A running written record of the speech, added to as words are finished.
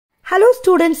Hello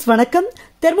students, வணக்கம்.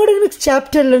 Thermodynamics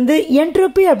chapterல இருந்து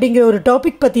entropy அப்படிங்கிற ஒரு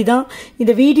டாபிக் பத்தி தான்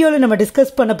இந்த வீடியோல நம்ம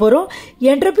டிஸ்கஸ் பண்ண போறோம்.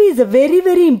 Entropy is a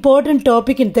very important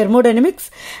topic in thermodynamics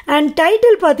and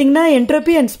title பாத்தீங்கன்னா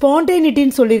entropy and spontaneity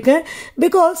ன்னு சொல்லிருக்கேன்.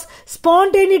 Because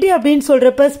spontaneity அப்படினு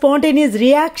சொல்றப்ப spontaneous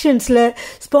reactionsல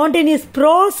spontaneous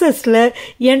processல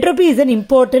entropy is an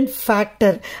important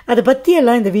factor. அத பத்தி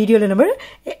எல்லாம் இந்த வீடியோல நம்ம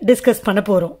டிஸ்கஸ் பண்ண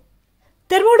போறோம்.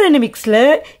 தெர்மோடைனமிக்ஸில்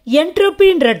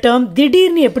என்ட்ரோபின்ற டேர்ம்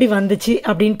திடீர்னு எப்படி வந்துச்சு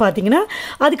அப்படின்னு பார்த்தீங்கன்னா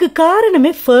அதுக்கு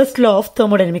காரணமே ஃபர்ஸ்ட் லா ஆஃப்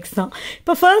தெர்மோடைனமிக்ஸ் தான்.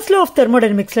 இப்போ ஃபர்ஸ்ட் லா ஆஃப்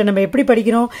தெர்மோடைனமிக்ஸில் நம்ம எப்படி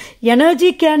படிக்கிறோம்?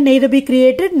 Energy can neither be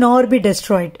created நார் B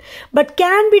Detroit but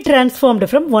can be transformed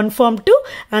from one form to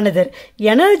another.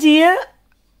 எனர்ஜியை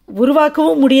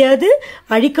உருவாக்கவும் முடியாது,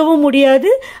 அழிக்கவும்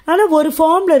முடியாது, ஆனால் ஒரு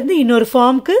ஃபார்ம்ல இருந்து இன்னொரு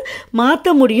ஃபார்முக்கு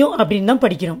மாற்ற முடியும் அப்படின்னு தான்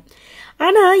படிக்கிறோம்.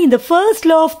 ஆனால் இந்த ஃபர்ஸ்ட்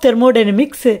லா ஆஃப்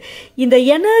தெர்மோடைனமிக்ஸ் இந்த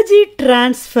எனர்ஜி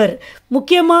டிரான்ஸ்ஃபர்,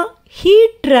 முக்கியமாக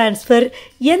ஹீட் டிரான்ஸ்ஃபர்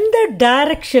எந்த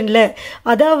டைரக்ஷனில்,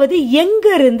 அதாவது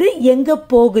எங்கேருந்து எங்கே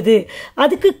போகுது,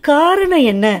 அதுக்கு காரணம்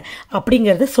என்ன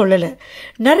அப்படிங்கிறத சொல்லலை.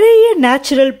 நிறைய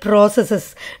நேச்சுரல் ப்ராசஸஸ்,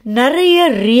 நிறைய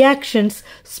ரியாக்ஷன்ஸ்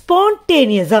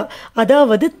ஸ்பான்டேனியஸாக,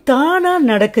 அதாவது தானாக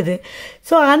நடக்குது.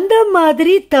 ஸோ அந்த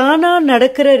மாதிரி தானாக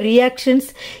நடக்கிற ரியாக்ஷன்ஸ்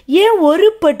ஏன் ஒரு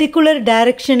பர்டிகுலர்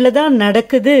டைரக்ஷனில் தான்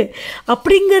நடக்குது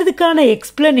அப்படிங்கிறதுக்கான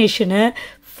எக்ஸ்பிளனேஷனை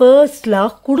ஃபர்ஸ்ட் லா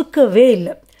கொடுக்கவே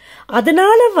இல்லை.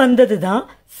 அதனால வந்தது தான்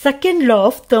செகண்ட் லா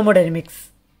ஆஃப் தெர்மோடைனமிக்ஸ்.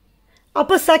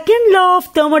 அப்போ செகண்ட் லா ஆஃப்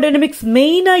தெர்மோடைனமிக்ஸ்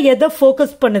மெயினாக எதை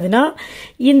ஃபோக்கஸ் பண்ணுதுன்னா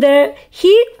இந்த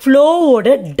ஹீட்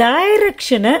ஃப்ளோவோட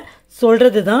டைரக்ஷனை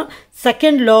சொல்கிறது தான்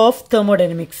செகண்ட் லா ஆஃப்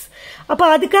தெர்மோடைனமிக்ஸ். அப்போ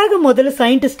அதுக்காக முதல்ல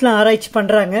சயின்டிஸ்ட்லாம் ஆராய்ச்சி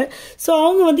பண்ணுறாங்க. ஸோ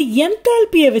அவங்க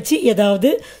என்தால்பியை வச்சு ஏதாவது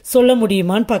சொல்ல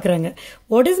முடியுமான்னு பார்க்குறாங்க.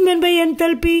 What is mean by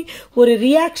enthalpy? ஒரு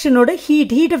ரியாக்ஷனோட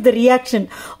heat of the reaction,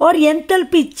 R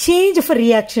enthalpy change of a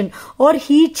reaction, R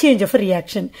heat change of a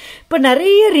reaction. இப்போ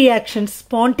நிறைய ரியாக்ஷன்ஸ்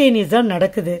ஸ்பான்டேனியஸாக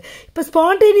நடக்குது. இப்போ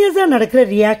ஸ்பான்டேனியஸாக நடக்கிற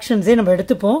ரியாக்ஷன்ஸே நம்ம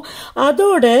எடுத்துப்போம்.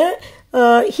 அதோட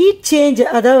ஹீட் சேஞ்ச்,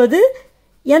 அதாவது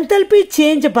என்தால்பி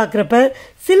சேஞ்சை பார்க்குறப்ப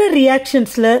சில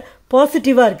ரியாக்ஷன்ஸில்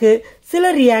பாசிட்டிவாக இருக்குது, சில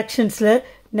ரியாக்ஷன்ஸில்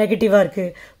நெகட்டிவாக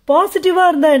இருக்குது. பாசிட்டிவாக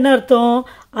இருந்தால் என்ன அர்த்தம்?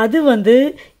 அது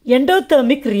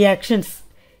endothermic reactions,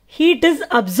 heat is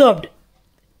absorbed.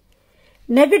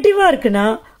 நெகட்டிவாக இருக்குன்னா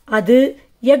அது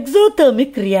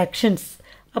எக்ஸோதெர்மிக் ரியாக்ஷன்ஸ்.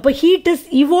 அப்போ heat is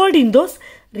evolve in those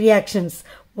reactions.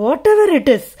 What ever it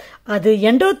is, அது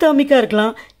எண்டோதெர்மிக்காக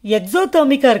இருக்கலாம்,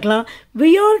 எக்ஸோதெர்மிக்காக இருக்கலாம். we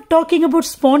are talking about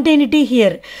spontaneity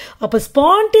here. அப்போ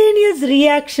ஸ்பான்டேனியஸ்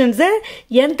ரியாக்ஷன்ஸை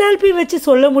என்தால்பி வச்சு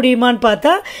சொல்ல முடியுமான்னு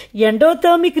பார்த்தா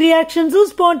எண்டோதெர்மிக் ரியாக்ஷன்ஸும்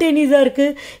ஸ்பான்டேனியஸாக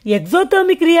இருக்குது,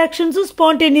 எக்ஸோதெர்மிக் ரியாக்ஷன்ஸும்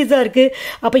ஸ்பான்டேனியஸாக இருக்குது.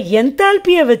 அப்போ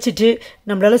என்தால்பியை வச்சுட்டு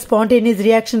நம்மளால் ஸ்பான்டேனியஸ்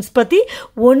ரியாக்ஷன்ஸ் பற்றி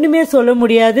ஒன்றுமே சொல்ல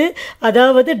முடியாது.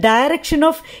 அதாவது டைரக்ஷன்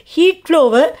ஆஃப் ஹீட்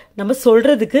ஃப்ளோவை நம்ம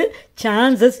சொல்கிறதுக்கு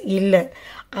சான்சஸ் இல்லை.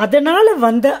 அதனால்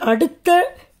வந்த அடுத்த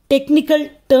டெக்னிக்கல்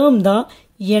டேர்ம் தான்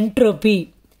என்ட்ரோபி.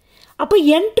 அப்போ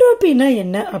என்ட்ரோபின்னா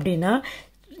என்ன அப்படின்னா,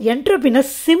 என்ட்ரோபின்னா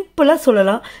சிம்பிளாக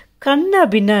சொல்லலாம், கண்ணா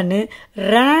பின்னான்னு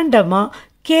ரேண்டமாக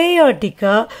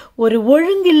கேயாட்டிக்காக ஒரு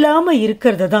ஒழுங்கில்லாமல்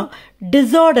இருக்கிறது தான்,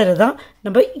 டிஸார்டரை தான்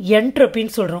நம்ம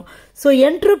என்ட்ரோபின்னு சொல்கிறோம். So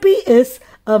entropy is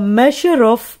a measure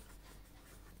of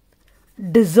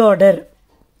disorder.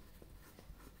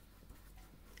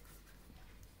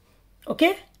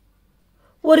 Okay,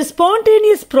 ஒரு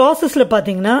ஸ்பான்டேனியஸ் ப்ராசஸில்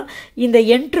பார்த்தீங்கன்னா இந்த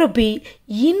என்ட்ரோபி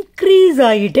இன்க்ரீஸ்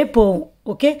ஆகிட்டே போகும்.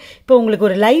 ஓகே, இப்போ உங்களுக்கு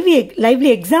ஒரு லைவ்லி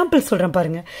எக்ஸாம்பிள் சொல்கிறேன்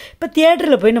பாருங்கள். இப்போ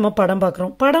தியேட்டரில் போய் நம்ம படம்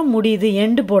பார்க்குறோம், படம் முடியுது,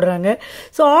 எண்டு போடுறாங்க.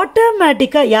 ஸோ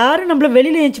ஆட்டோமேட்டிக்காக யாரும் நம்மளை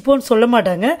வெளியில் எழுச்சிப்போன்னு சொல்ல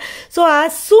மாட்டாங்க. So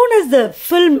as soon as the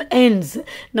film ends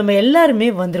நம்ம எல்லாருமே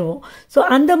வந்துடுவோம். ஸோ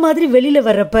அந்த மாதிரி வெளியில்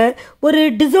வர்றப்ப ஒரு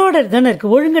டிஸார்டர் தானே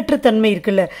இருக்குது, ஒழுங்கற்ற தன்மை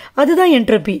இருக்குல்ல, அதுதான்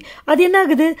என்ட்ரோபி. அது என்ன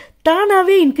ஆகுது?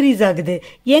 தானாகவே இன்க்ரீஸ் ஆகுது.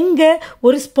 எங்கே?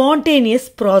 ஒரு ஸ்பான்டேனியஸ்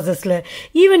ப்ராசஸில்.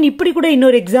 ஈவன் இப்படி கூட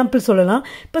இன்னொரு எக்ஸாம்பிள் சொல்லலாம்.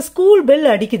 இப்போ ஸ்கூல் பெல்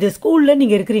அடிக்குது, ஸ்கூலில்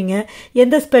நீங்கள் இருக்கிறீங்க,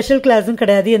 எந்த ஸ்பெஷல் கிளாஸும்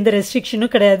கிடையாது, எந்த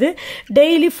ரெஸ்ட்ரிக்ஷனும் கிடையாது,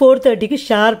 டெய்லி 4:30க்கு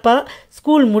ஷார்ப்பாக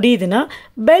ஸ்கூல் முடியுதுன்னா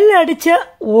பெல் அடித்த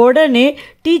உடனே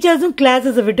டீச்சர்ஸும்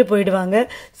கிளாஸஸை விட்டு போயிடுவாங்க.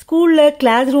 ஸ்கூலில்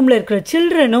கிளாஸ் ரூமில் இருக்கிற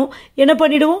சில்ட்ரனும் என்ன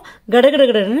பண்ணிவிடுவோம்?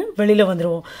 கடகடன்னு வெளியில்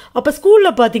வந்துடுவோம். அப்போ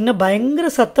ஸ்கூலில் பார்த்தீங்கன்னா பயங்கர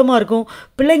சத்தமாக இருக்கும்,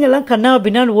 பிள்ளைங்கள்லாம் கண்ணா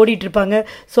பின்னான்னு ஓடிட்டு இருப்பாங்க.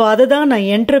 ஸோ அதை தான் நான்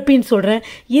என்ட்ரோபின்னு சொல்கிறேன்.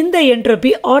 இந்த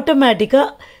என்ட்ரோபி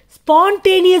ஆட்டோமேட்டிக்காக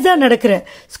ஸ்பான்டேனியஸாக நடக்கிற,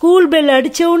 ஸ்கூல் பெல்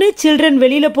அடித்தவுடனே சில்ட்ரன்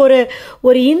வெளியில் போகிற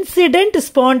ஒரு இன்சிடென்ட்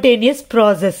ஸ்பான்டேனியஸ்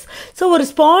ப்ராசஸ். ஸோ ஒரு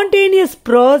ஸ்பான்டேனியஸ்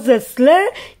ப்ராசஸில்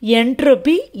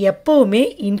என்ட்ரோபி எப்போவுமே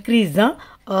இன்க்ரீஸ் தான்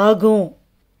ஆகும்.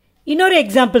 இன்னொரு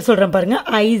எக்ஸாம்பிள் சொல்கிறேன் பாருங்க,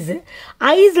 ஐஸ்.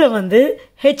 ஐஸில் வந்து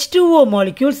H2O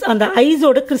மாலிக்யூல்ஸ், அந்த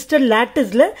ஐஸோட கிறிஸ்டல்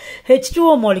லேட்டிஸில்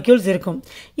H2O மாலிக்யூல்ஸ் இருக்கும்.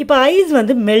 இப்போ ஐஸ்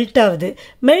வந்து மெல்ட் ஆகுது,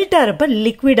 மெல்ட் ஆகிறப்ப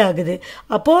லிக்விட் ஆகுது.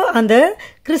 அப்போது அந்த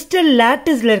கிறிஸ்டல்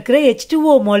லேட்டிஸில் இருக்கிற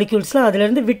H2O மாலிக்யூல்ஸ்லாம்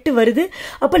அதுலேருந்து விட்டு வருது.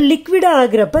 அப்போ லிக்விடாக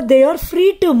ஆகிறப்ப they are free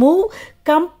to move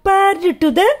compared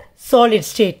to the solid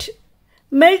state.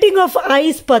 Melting of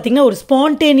ice பார்த்தீங்கன்னா ஒரு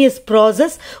ஸ்பான்டேனியஸ்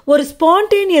ப்ராசஸ். ஒரு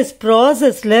ஸ்பான்டேனியஸ்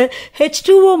ப்ராசஸில்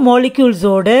H2O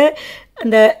மாலிக்யூல்ஸோட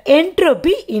அந்த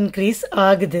என்ட்ரோபி இன்க்ரீஸ்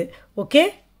ஆகுது. ஓகே,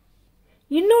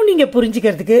 இன்னும் நீங்கள்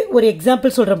புரிஞ்சுக்கிறதுக்கு ஒரு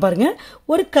எக்ஸாம்பிள் சொல்கிறேன் பாருங்கள்.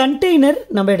 ஒரு கண்டெய்னர்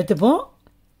நம்ம எடுத்துப்போம்.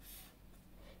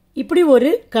 இப்படி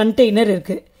ஒரு கண்டெய்னர்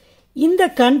இருக்குது.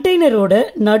 இந்த கண்டெய்னரோட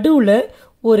நடுவில்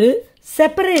ஒரு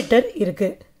செப்பரேட்டர்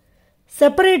இருக்குது.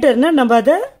 செப்பரேட்டர்னால் நம்ம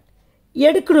அதை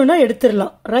எடுக்கணும்னா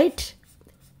எடுத்துடலாம், ரைட்?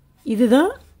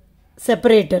 இதுதான்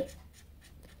செப்பரேட்டர்.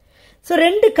 ஸோ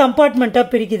 2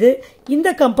 கம்பார்ட்மெண்ட்டாக பிரிக்குது. இந்த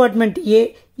கம்பார்ட்மெண்ட் ஏ,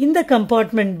 இந்த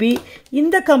கம்பார்ட்மெண்ட் பி.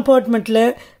 இந்த கம்பார்ட்மெண்ட்டில்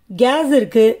கேஸ்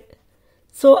இருக்குது.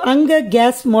 ஸோ அங்கே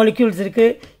கேஸ் மாலிக்யூல்ஸ்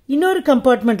இருக்குது. இன்னொரு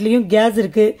கம்பார்ட்மெண்ட்லேயும் கேஸ்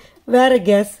இருக்குது, வேறு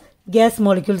கேஸ்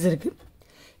மாலிக்யூல்ஸ் இருக்குது.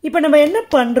 இப்போ நம்ம என்ன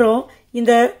பண்ணுறோம்,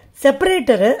 இந்த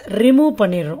செப்பரேட்டரை ரிமூவ்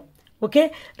பண்ணிடுறோம். ஓகே,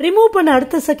 ரிமூவ் பண்ண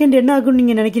அடுத்த செகண்ட் என்ன ஆகும்னு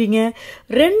நீங்கள் நினைக்கிறீங்க?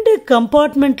 2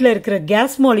 கம்பார்ட்மெண்ட்டில் இருக்கிற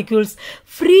கேஸ் மாலிக்யூல்ஸ்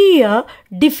ஃப்ரீயாக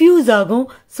டிஃப்யூஸ் ஆகும்.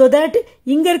 ஸோ தட்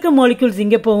இங்கே இருக்க மாலிக்யூல்ஸ்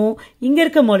இங்கே போகும், இங்கே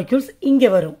இருக்க மாலிக்யூல்ஸ்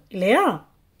இங்கே வரும் இல்லையா?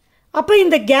 அப்போ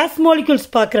இந்த கேஸ் மாலிக்யூல்ஸ்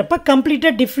பார்க்குறப்ப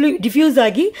கம்ப்ளீட்டாக டிஃப்யூஸ்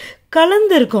ஆகி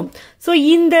கலந்து இருக்கும். ஸோ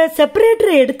இந்த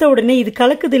செப்பரேட்டரை எடுத்த உடனே இது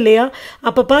கலக்குது இல்லையா?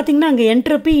 அப்போ பார்த்தீங்கன்னா அங்கே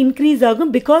என்ட்ரோபி இன்க்ரீஸ்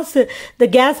ஆகும். Because the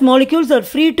case molecules R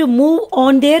free to move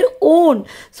on their own.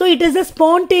 So it is a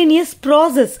spontaneous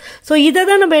process. So இதை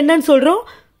தான் நம்ம என்னன்னு சொல்கிறோம்,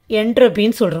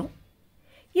 என்ட்ரோபின்னு சொல்கிறோம்.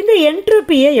 இந்த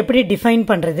என்ட்ரோபியை எப்படி டிஃபைன்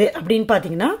பண்ணுறது அப்படின்னு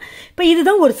பார்த்தீங்கன்னா, இப்போ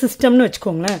இதுதான் ஒரு சிஸ்டம்னு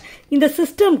வச்சுக்கோங்களேன். இந்த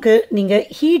சிஸ்டம்க்கு நீங்கள்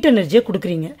ஹீட் எனர்ஜியை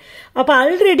கொடுக்குறீங்க. அப்போ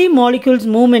ஆல்ரெடி மாலிக்யூல்ஸ்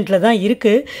மூவ்மெண்ட்டில் தான்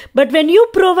இருக்குது. But when you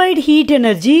provide heat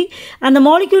energy, அந்த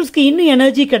மாலிக்யூல்ஸ்க்கு இன்னும்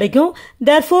எனர்ஜி கிடைக்கும்.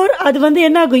 தேர்ஃபோர் அது வந்து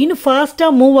என்ன ஆகும், இன்னும்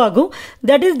ஃபாஸ்ட்டாக மூவ் ஆகும்.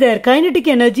 That is there kinetic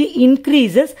energy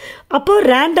increases. அப்போ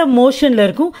ரேண்டம் மோஷனில்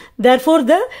இருக்கும். தேர்ஃபோர்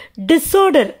த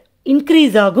டிஸார்டர்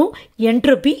இன்க்ரீஸ் ஆகும்,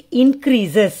 என்ட்ரோபி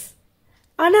இன்க்ரீசஸ்.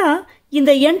 ஆனால்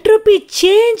இந்த என்ட்ரோபி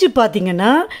சேஞ்ச்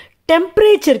பார்த்தீங்கன்னா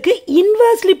டெம்பரேச்சருக்கு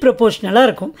இன்வெர்ஸ்லி ப்ரொபோர்ஷனலாக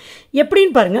இருக்கும்.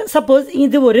 எப்படின்னு பாருங்கள். சப்போஸ்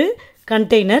இது ஒரு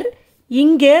கண்டெய்னர்,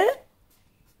 இங்கே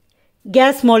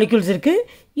கேஸ் மாலிக்யூல்ஸ் இருக்குது,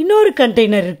 இன்னொரு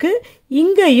கண்டெய்னர் இருக்குது,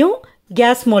 இங்கேயும்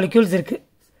கேஸ் மாலிக்யூல்ஸ் இருக்குது.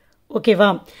 ஓகேவா?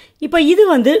 இப்போ இது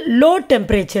வந்து லோ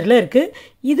டெம்பரேச்சரில் இருக்குது,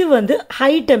 இது வந்து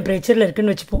ஹை டெம்பரேச்சரில்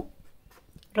இருக்குதுன்னு வச்சுப்போம்,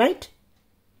 ரைட்?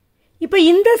 இப்போ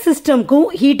இந்த சிஸ்டம்க்கும்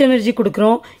ஹீட் எனர்ஜி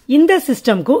கொடுக்குறோம், இந்த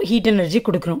சிஸ்டம்க்கும் ஹீட் எனர்ஜி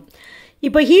கொடுக்குறோம்.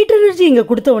 இப்போ ஹீட் எனர்ஜி இங்கே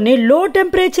கொடுத்த உடனே லோ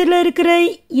டெம்பரேச்சரில் இருக்கிற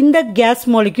இந்த கேஸ்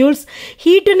மாலிக்யூல்ஸ்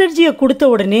ஹீட் எனர்ஜியை கொடுத்த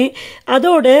உடனே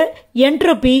அதோட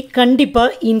என்ட்ரோபி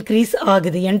கண்டிப்பாக இன்க்ரீஸ்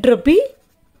ஆகுது. Entropy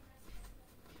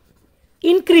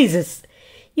increases.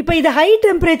 இப்போ இது ஹை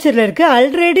டெம்பரேச்சரில் இருக்குது,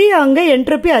 ஆல்ரெடி அங்கே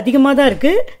என்ட்ரோபி அதிகமாக தான்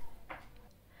இருக்குது.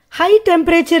 ஹை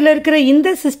டெம்பரேச்சரில் இருக்கிற இந்த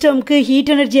சிஸ்டம்க்கு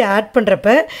ஹீட் எனர்ஜி ஆட் பண்ணுறப்ப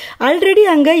ஆல்ரெடி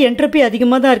அங்கே என்ட்ரோபி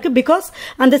அதிகமாக தான் இருக்குது. பிகாஸ்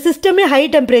அந்த சிஸ்டமே ஹை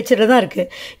டெம்பரேச்சரில் தான் இருக்குது.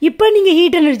 இப்போ நீங்கள்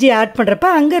ஹீட் எனர்ஜி ஆட் பண்ணுறப்ப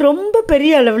அங்கே ரொம்ப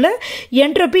பெரிய அளவில்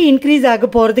என்ட்ரோபி இன்க்ரீஸ்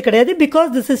ஆக போகிறது கிடையாது. Because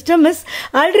the system is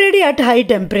already at high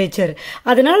temperature.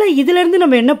 அதனால் இதிலேருந்து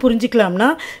நம்ம என்ன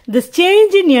புரிஞ்சுக்கலாம்னா, this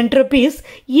change in entropy is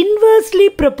inversely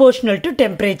proportional to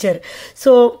temperature.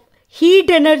 So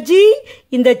heat energy,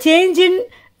 இந்த change in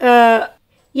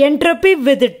entropy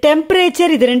with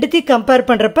temperature, இது ரெண்டுத்தையும் கம்பேர்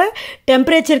பண்ணுறப்ப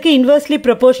டெம்பரேச்சருக்கு இன்வெர்ஸ்லி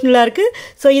ப்ரொபோர்ஷனலாக இருக்குது.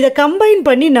 ஸோ இதை கம்பைன்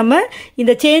பண்ணி நம்ம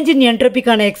இந்த சேஞ்ச் இன்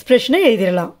என்ட்ரோபிக்கான எக்ஸ்பிரஷனை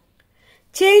எழுதிடலாம்.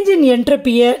 சேஞ்ச் இன்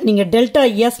என்ட்ரோபியை நீங்கள் டெல்டா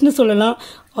எஸ்ன்னு சொல்லலாம்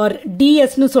ஆர்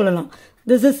டிஎஸ்ன்னு சொல்லலாம்.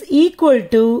 This is equal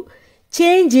to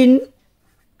change in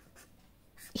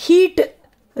heat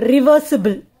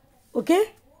reversible, okay,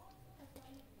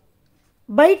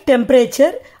 by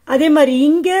temperature. அதே மாதிரி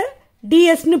இங்கே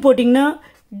டிஎஸ்ன்னு போட்டிங்கன்னா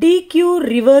dq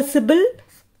reversible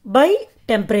by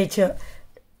temperature.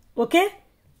 Okay,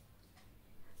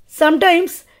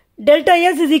 sometimes delta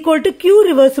s is equal to q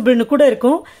reversible னு கூட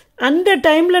இருக்கும். அந்த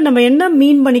டைம்ல நம்ம என்ன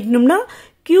மீன் பண்ணிக்கணும்னா,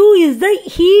 q is the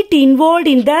heat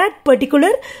involved in that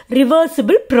particular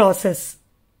reversible process.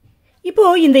 இப்போ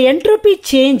இந்த என்ட்ரோபி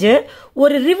சேஞ்ச்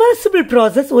ஒரு ரிவர்சிபிள்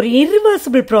ப்ராசஸ், ஒரு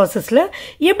இர்ரிவர்சிபிள் ப்ராசஸ்ல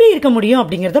எப்படி இருக்க முடியும்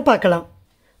அப்படிங்கிறத பார்க்கலாம்.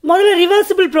 முதல்ல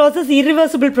ரிவர்சிபிள் ப்ராசஸ்,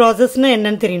 இர்ரிவர்சிபிள் ப்ராசஸ்னா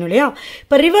என்னன்னு தெரியணும் இல்லையா?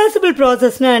 இப்போ ரிவர்சிபிள்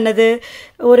ப்ராசஸ்னா என்னது?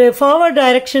 ஒரு ஃபார்வர்ட்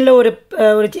டைரக்ஷனில்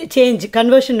ஒரு சேஞ்ச்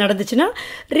கன்வர்ஷன் நடந்துச்சுன்னா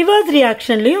ரிவர்ஸ்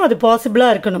ரியாக்ஷன்லையும் அது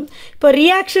பாசிபிளாக இருக்கணும். இப்போ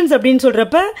ரியாக்ஷன்ஸ் அப்படின்னு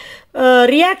சொல்கிறப்ப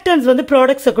ரியாக்டன்ஸ் வந்து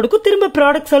ப்ராடக்ட்ஸை கொடுக்கும். திரும்ப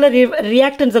ப்ராடக்ட்ஸால்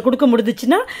ரியாக்டன்ஸை கொடுக்க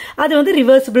முடிஞ்சிச்சுன்னா அது வந்து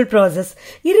ரிவர்சிபிள் ப்ராசஸ்.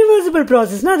 இரிவர்சிபிள்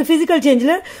ப்ராசஸ்னால் அது ஃபிசிக்கல்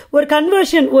சேஞ்சில் ஒரு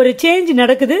கன்வர்ஷன், ஒரு சேஞ்ச்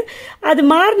நடக்குது, அது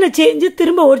மாறின சேஞ்சு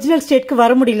திரும்ப ஒரிஜினல் ஸ்டேட்க்கு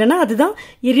வர முடியலன்னா அதுதான்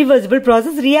இரிவர்சிபிள்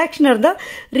ப்ராசஸ். ரியாக்ஷனாக இருந்தால்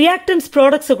ரியாக்டன்ஸ்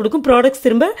ப்ராடக்ட்ஸை கொடுக்கும், ப்ராடக்ட்ஸ்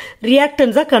திரும்ப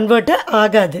ரியாக்டன்ஸாக கன்வெர்ட்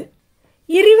ஆகாது.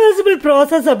 இரிவர்சிபிள்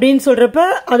ப்ராசஸ் அப்படின்னு சொல்கிறப்ப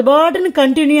அது பாட்டுன்னு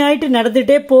கண்டினியூ ஆகிட்டு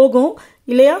நடந்துகிட்டே போகும்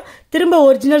இல்லையா, திரும்ப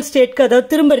ஒரிஜினல் ஸ்டேட்க்கு அதாவது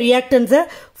திரும்ப ரியாக்டன்ஸை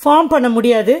ஃபார்ம் பண்ண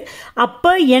முடியாது.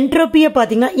 அப்போ என்ட்ரோப்பியை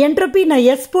பார்த்தீங்கன்னா, என்ட்ரோப்பி நான்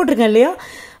எஸ் போட்டிருக்கேன் இல்லையா,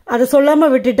 அதை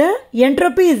சொல்லாமல் விட்டுட்டேன்.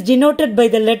 என்ட்ரோப்பி is denoted by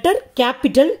the letter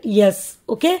capital S.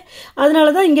 Okay, அதனால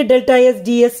தான் இங்கே டெல்டா எஸ்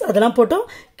டிஎஸ் அதெல்லாம் போட்டோம்.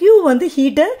 கியூ வந்து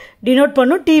ஹீட்டை டினோட்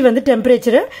பண்ணும், டி வந்து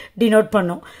டெம்பரேச்சரை டினோட்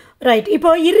பண்ணும். ரைட்,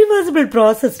 இப்போ இரிவர்சிபிள்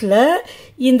ப்ராசஸில்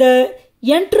இந்த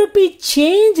என்ட்ரோபி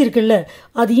சேஞ்ச் இருக்குல்ல,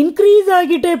 அது இன்க்ரீஸ்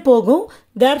ஆகிட்டே போகும்.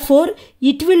 therefore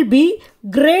it will be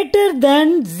greater than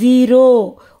 0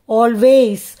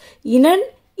 always in an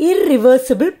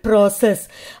irreversible process.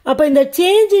 அப்போ இந்த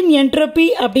சேஞ்ச் இன் என்ட்ரோபி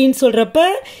அப்படின்னு சொல்றப்ப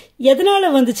எதனால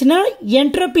வந்துச்சுன்னா,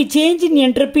 entropy change in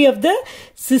entropy of the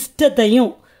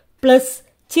சிஸ்டத்தையும் plus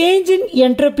change in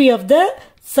entropy of the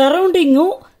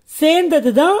சரௌண்டிங்கும்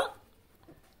சேர்ந்தது தான்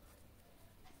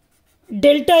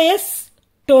delta S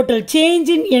total, change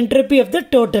in entropy of the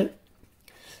total.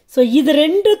 So இது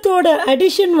ரெண்டுத்தோட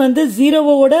addition வந்து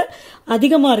ஜீரோவோட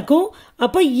அதிகமாக இருக்கும்.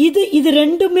 அப்போ இது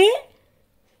ரெண்டுமே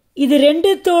இது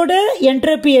ரெண்டுத்தோட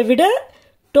என்ட்ரோபியை விட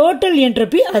டோட்டல்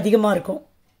என்ட்ரோபி அதிகமாக இருக்கும்.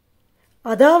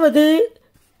 அதாவது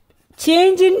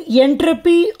change in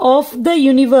entropy of the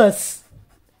universe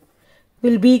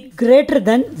will be greater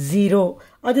than 0.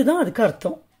 அதுதான் அதுக்கு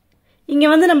அர்த்தம். இங்கே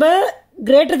வந்து நம்ம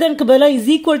கிரேட்டர் தென்க்கு பதிலாக இஸ்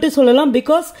ஈக்குவல் டு சொல்லலாம்.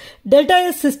 Because delta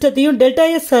S சிஸ்டத்தையும் delta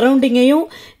S சரௌண்டிங்கையும்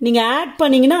நீங்கள் ஆட்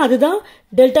பண்ணீங்கன்னா அதுதான்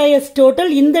டெல்டா எஸ் டோட்டல்.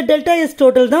 இந்த டெல்டா எஸ்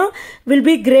டோட்டல் தான் வில்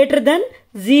பி கிரேட்டர் தென்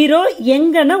 0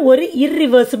 எங்கன்னா ஒரு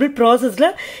இர்ரிவர்சிபிள் ப்ராசஸில்.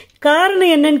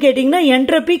 காரணம் என்னன்னு கேட்டிங்கன்னா,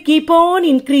 entropy keep on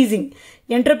increasing,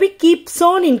 entropy keeps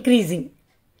on increasing.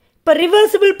 இப்போ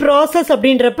ரிவர்சிபிள் ப்ராசஸ்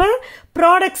அப்படின்றப்ப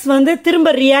ப்ராடக்ட்ஸ் வந்து திரும்ப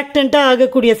ரியாக்டண்ட்டாக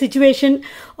ஆகக்கூடிய சுச்சுவேஷன்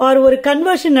ஆர் ஒரு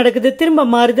கன்வர்ஷன் நடக்குது, திரும்ப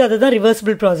மாறுது, அதுதான்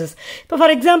ரிவர்சிபிள் ப்ராசஸ். இப்போ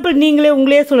ஃபார் எக்ஸாம்பிள்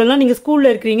உங்களே சொல்லலாம், நீங்கள் ஸ்கூலில்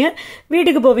இருக்கிறீங்க,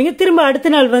 வீட்டுக்கு போவீங்க, திரும்ப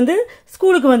அடுத்த நாள் வந்து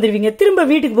ஸ்கூலுக்கு வந்துடுவீங்க, திரும்ப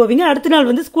வீட்டுக்கு போவீங்க, அடுத்த நாள்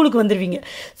வந்து ஸ்கூலுக்கு வந்துடுவீங்க.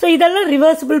 ஸோ இதெல்லாம்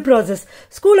ரிவர்சிபிள் ப்ராசஸ்.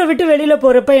 ஸ்கூலை விட்டு வெளியில்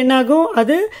போகிறப்ப என்னாகும்,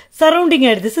 அது சரௌண்டிங்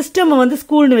ஆகிடுது, சிஸ்டம் வந்து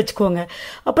ஸ்கூல்னு வச்சுக்கோங்க.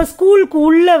 அப்போ ஸ்கூலுக்கு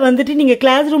உள்ளே வந்துட்டு நீங்கள்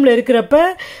கிளாஸ் ரூமில் இருக்கிறப்ப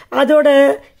அதோட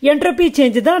என்ட்ரோபி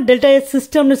சேஞ்ச் தான் டெல்டா எஸ்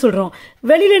சிஸ்டம்னு சொல்கிறோம்.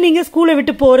 வெளியில் நீங்கள் ஸ்கூலை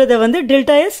விட்டு போகிறத வந்து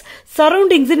டெல்டா எஸ்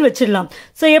சரௌண்டிங்ஸ்ன்னு வச்சிடலாம்.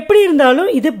 ஸோ எப்படி இருந்தாலும்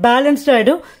இது பேலன்ஸ்ட்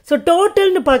ஆகிடும். ஸோ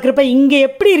டோட்டல்னு பார்க்குறப்ப இங்கே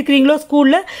எப்படி இருக்கிறீங்களோ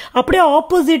ஸ்கூலில் அப்படியே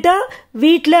ஆப்போசிட்டாக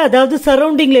வீட்டில் அதாவது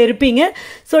சரௌண்டிங்கில் இருப்பீங்க.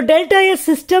 So delta S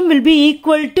system will be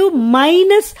equal to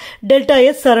minus delta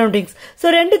S surroundings.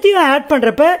 So ரெண்டுத்தையும் ஆட்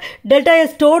பண்ணுறப்ப டெல்டா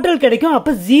எஸ் டோட்டல் கிடைக்கும்,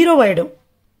 அப்போ 0 ஆகிடும்.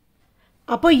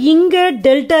 அப்போ இங்கே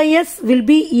delta S will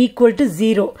be equal to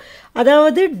 0.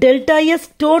 அதாவது delta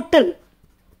S total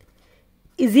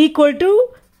is equal to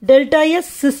delta S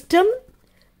system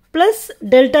plus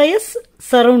delta S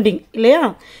surrounding இல்லையா.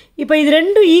 இப்போ இது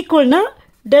ரெண்டும் ஈக்குவல்னா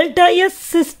delta S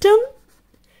system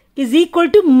is equal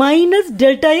to minus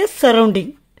delta S surrounding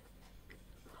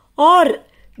or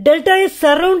delta S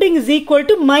surrounding is equal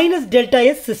to minus delta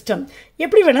S system.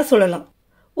 எப்படி வேணா சொல்லலாம்.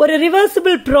 ஒரு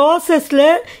reversible ப்ராசஸில்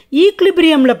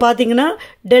ஈக்லிபிரியமில் பார்த்தீங்கன்னா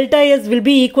delta S will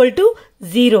be equal to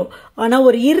 0. ஆனால்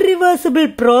ஒரு இர்ரிவர்சிபிள்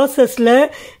ப்ராசஸில்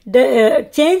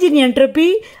சேஞ்ச் இன் என்ட்ரோபி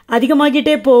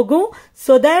அதிகமாகிட்டே போகும்.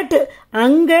 ஸோ தட்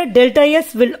அங்கே delta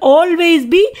S will always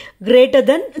be greater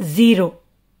than 0.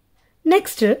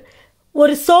 Next,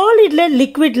 ஒரு சாலிட்ல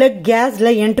லிக்விட்ல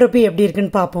கேஸ்ல என்ட்ரோபி எப்படி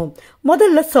இருக்குன்னு பார்ப்போம்.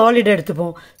 முதல்ல சாலிட்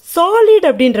எடுத்துப்போம். சாலிட்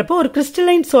அப்படின்றப்போ ஒரு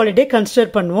கிறிஸ்டலைன் சாலிடே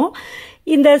கன்சிடர் பண்ணுவோம்.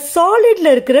 இந்த சாலிட்ல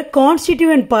இருக்கிற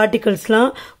கான்ஸ்டிடியூவன்ட் பார்ட்டிகல்ஸ்லாம்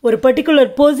ஒரு பர்டிகுலர்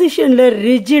பொசிஷன்ல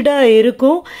ரிஜிடா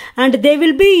இருக்கும் and they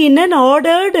will be in an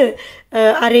ordered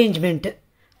arrangement.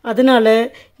 அதனால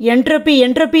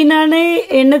என்ட்ரோபினாலே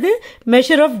என்னது,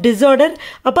 மெஷர் ஆஃப் டிஸார்டர்.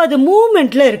 அப்போ அது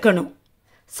மூவ்மெண்ட்ல இருக்கணும்.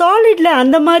 சாலிட்ல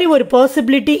அந்த மாதிரி ஒரு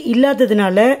பாசிபிலிட்டி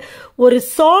இல்லாததுனால ஒரு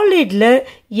சாலிட்ல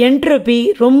என்ட்ரோபி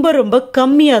ரொம்ப ரொம்ப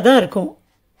கம்மியாக தான் இருக்கும்.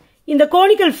 இந்த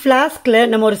கோனிக்கல் ஃப்ளாஸ்கில்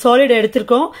நம்ம ஒரு சாலிட்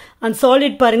எடுத்திருக்கோம். அந்த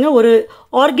சாலிட் பாருங்க ஒரு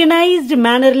ஆர்கனைஸ்டு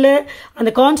மேனரில் அந்த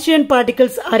constituent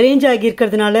particles arrange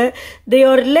ஆகியிருக்கிறதுனால they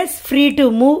are less free to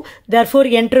move, therefore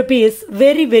entropy is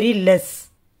very very less.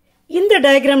 இந்த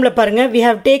டயக்ராமில் பாருங்க, we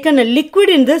have taken a liquid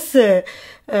in this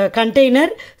container.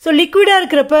 So லிக்விடாக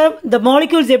இருக்கிறப்ப இந்த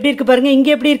மாலிக்யூல்ஸ் எப்படி இருக்கு பாருங்க,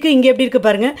 இங்கே எப்படி இருக்கு, இங்கே எப்படி இருக்கு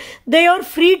பாருங்க. they are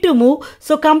free to move.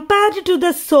 So compared to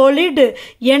the solid,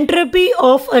 entropy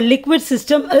of a liquid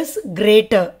system is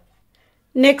greater.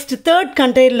 Next third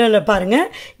கண்டெய்னரில் பாருங்கள்,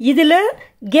 இதில்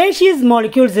கேஷியஸ்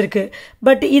மாலிக்யூல்ஸ் இருக்குது.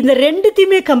 பட் இந்த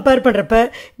ரெண்டுத்தையுமே கம்பேர் பண்ணுறப்ப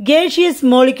gaseous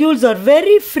molecules are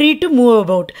very free to move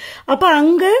about. அப்போ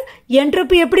அங்கே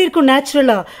entropy எப்படி இருக்கும்?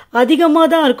 நேச்சுரலாக அதிகமாக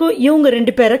தான் இருக்கும் இவங்க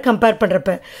ரெண்டு பேரை கம்பேர்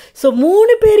பண்ணுறப்ப. ஸோ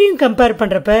மூணு பேரையும் கம்பேர்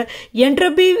பண்ணுறப்ப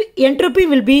entropy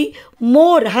will be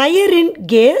more higher in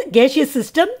gaseous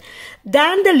system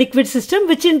than the liquid system,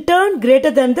 which in turn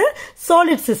greater than the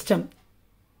solid system.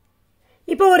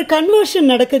 இப்போ ஒரு கன்வர்ஷன்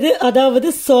நடக்குது, அதாவது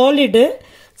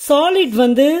சாலிட்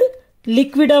வந்து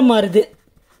லிக்விடாக மாறுது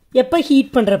எப்போ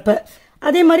ஹீட் பண்ணுறப்ப.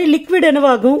 அதே மாதிரி லிக்விட்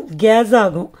என்னவாகும்? கேஸ்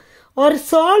ஆகும். ஒரு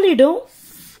சாலிடும்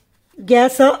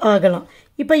கேஸாக ஆகலாம்.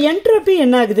 இப்போ என்ட்ரோபி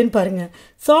என்ன ஆகுதுன்னு பாருங்கள்.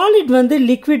 சாலிட் வந்து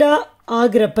லிக்விடாக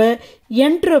ஆகிறப்ப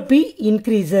என்ட்ரோபி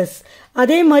இன்க்ரீசஸ்.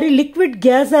 அதே மாதிரி லிக்விட்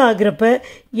கேஸாக ஆகிறப்ப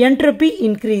என்ட்ரோபி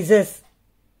இன்க்ரீசஸ்.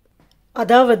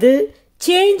 அதாவது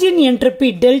change in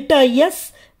entropy delta S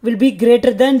will be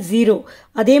greater than 0.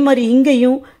 அதே மாதிரி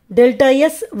இங்கேயும் delta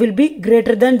S will be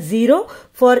greater than 0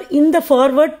 for இந்த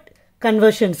forward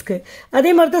conversionsக்கு.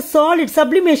 அதே மாதிரி தான் சாலிட்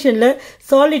சப்ளிமேஷனில்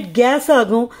சாலிட் கேஸ்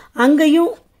ஆகும்,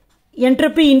 அங்கேயும்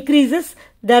entropy increases,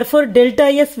 therefore delta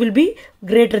S will be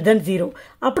greater than 0.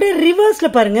 அப்படியே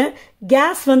ரிவர்ஸில் பாருங்கள்,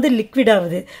 கேஸ் வந்து லிக்விட்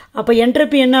ஆகுது, அப்போ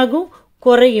entropy என்ன ஆகும்?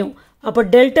 குறையும். அப்போ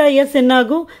டெல்டா எஸ் என்ன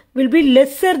ஆகும்? Will be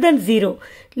lesser then 0.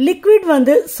 Liquid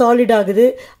வந்து சாலிட் ஆகுது,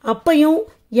 அப்பையும்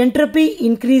entropy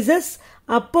increases,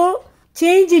 அப்போ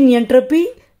change in entropy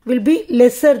will be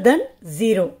lesser than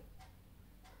 0.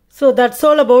 So that's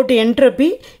all about entropy.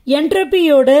 Entropy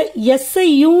யோட SI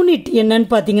unit என்னன்னு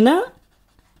பார்த்தீங்கன்னா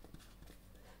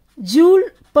joule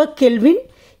per Kelvin.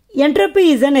 Entropy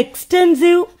is an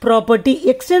extensive property.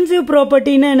 Extensive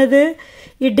property என்னது?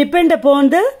 It depends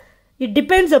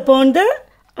upon the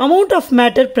amount of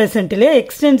matter present. இல்லையா?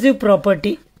 Extensive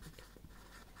property.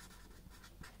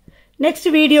 Next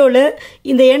வீடியோவில்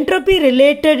இந்த entropy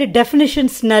related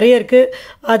definitions நிறைய இருக்குது,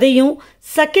 அதையும்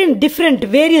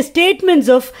various statements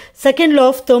of second law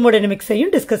of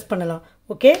தெர்மோடைனமிக்ஸையும் discuss பண்ணலாம்.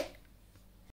 Okay.